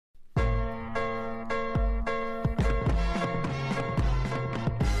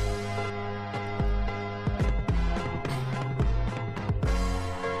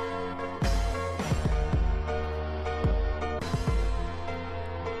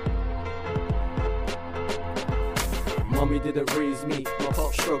Mummy didn't raise me, my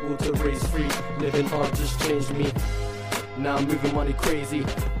pop struggled to raise free. Living hard just changed me. Now I'm moving money crazy.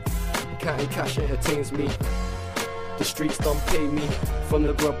 Counting cash entertains me. The streets don't pay me. From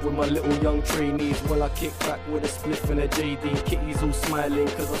the grub with my little young trainees. While I kick back with a spliff and a JD. Kitties all smiling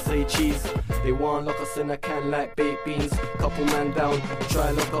cause I say cheese. They want lock us in a can like baked beans. Couple man down, try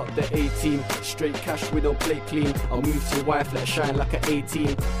lock up the A-team. Straight cash, we don't play clean. I'll move to your wife, let her shine like an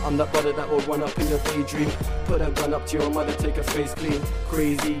 18. I'm that brother that will run up in your daydream. Put a gun up to your mother, take her face clean.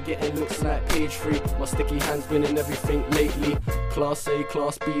 Crazy, getting looks like page 3. My sticky hands winning everything lately. Class A,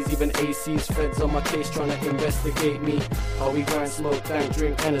 Class B's, even AC's. Feds on my case trying to investigate me. How we grind, smoke, dank,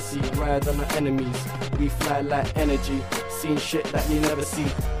 drink Hennessy. Ride on our enemies, we fly like energy. Seen shit that you never see.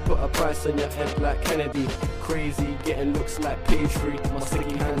 Put a price on your head like Kennedy. Crazy, getting looks like page 3. My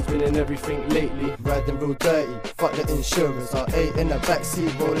sticky hands winning everything lately. Riding real dirty, fuck the insurance. R8 in the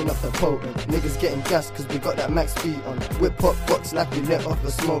backseat, rolling off the potent. Niggas getting gas cause we got that max speed on. Whip pop box like we let off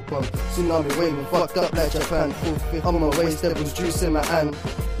a smoke bomb. Tsunami waving, fucked up like Japan. Full fit on my waist, devil's juice in my hand.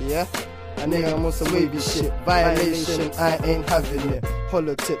 Yeah? I nigga, I'm on some wavy shit. Violation, I ain't having it.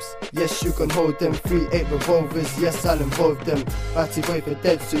 Hollow tips, yes you can hold them. 3-8 revolvers, yes I'll involve them. Batty boy for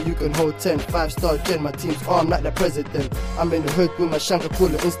dead so you can hold 10. 5-star gen, my team's armed like the president. I'm in the hood with my shanker,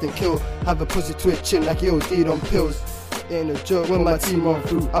 call it instant kill. Have a pussy to a chin like EOD on pills. Ain't a joke when my team run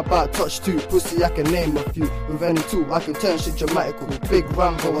through. I bout touch 2, pussy I can name a few. With any tool I can turn shit dramatical. Big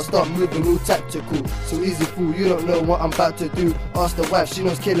Rambo, I start moving all tactical. So easy fool, you don't know what I'm about to do. Ask the wife, she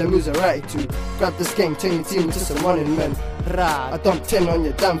knows Killa moves her attitude. Grab the skank, turn your team into some running men. I dump 10 on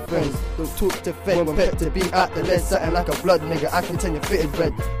your damn friends. Don't talk to Fed when pet to beat out the lead. Something like a blood nigga, I can turn your fitted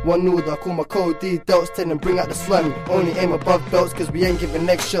red. One order, call my code D, Deltz 10 and bring out the swammy. Only aim above belts cause we ain't giving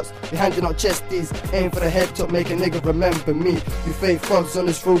neck shots. We handing out chesties, aim for the head top, make a nigga remember me. You fake frogs on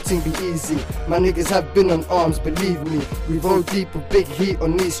this road team be easy. My niggas have been on arms, believe me. We roll deep with big heat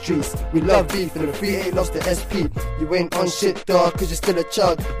on these streets. We love beef and the 3-8 lost the SP. You ain't on shit dawg cause you're still a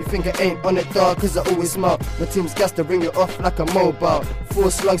child. You think I ain't on it dawg cause I always smart. My team's gas to bring you off like a mobile. 4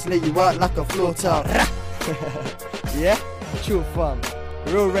 slugs lay you out like a floor towel. Yeah? True fam.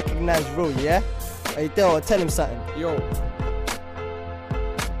 Real recognized real, yeah? Hey Deltz, tell him something. Yo.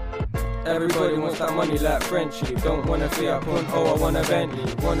 Everybody wants that money like Frenchie. Don't wanna Fiat Punto, oh I want a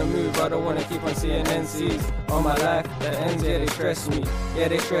Bentley. Wanna move, I don't wanna keep on seeing NCs. All my life, the ends, yeah they stress me. Yeah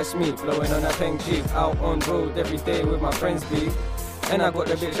they stress me, blowing on that peng cheap. Out on road every day with my friends be. And I got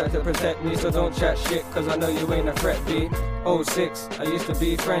the bitch out to protect me, so don't chat shit, cause I know you ain't a threat, B. 06, I used to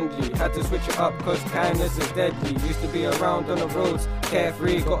be friendly, had to switch it up cause kindness is deadly. Used to be around on the roads,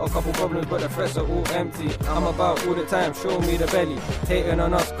 carefree, got a couple problems but the threats are all empty. I'm about all the time, show me the belly. Hating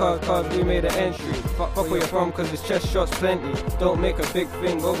on us cause we made an entry. Fuck where you're from cause it's chest shots plenty. Don't make a big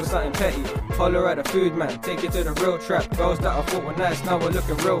thing over something petty. Holler at the food man, take it to the real trap. Girls that I thought were nice, now we're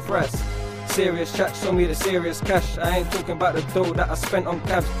looking real fresh. Serious chat, show me the serious cash. I ain't talking about the dough that I spent on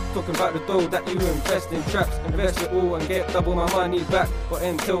cabs. Talking about the dough that you invest in traps. Invest it all and get double my money back. But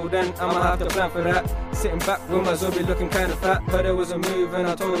until then, I'ma have to plan for that. Sitting back with my zombie looking kinda fat. But there was a move and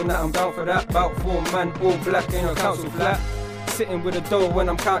I told him that I'm down for that. About 4 man, all black in a council flat. Sitting with a dough when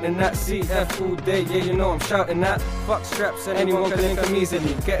I'm counting that. CF all day, yeah you know I'm shouting that. Fuck straps and anyone can link them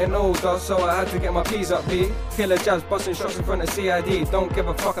easily. Getting older so I had to get my P's up B. Killa Jabz busting shots in front of CID. Don't give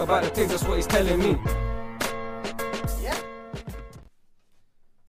a fuck about the pigs, that's what he's telling me.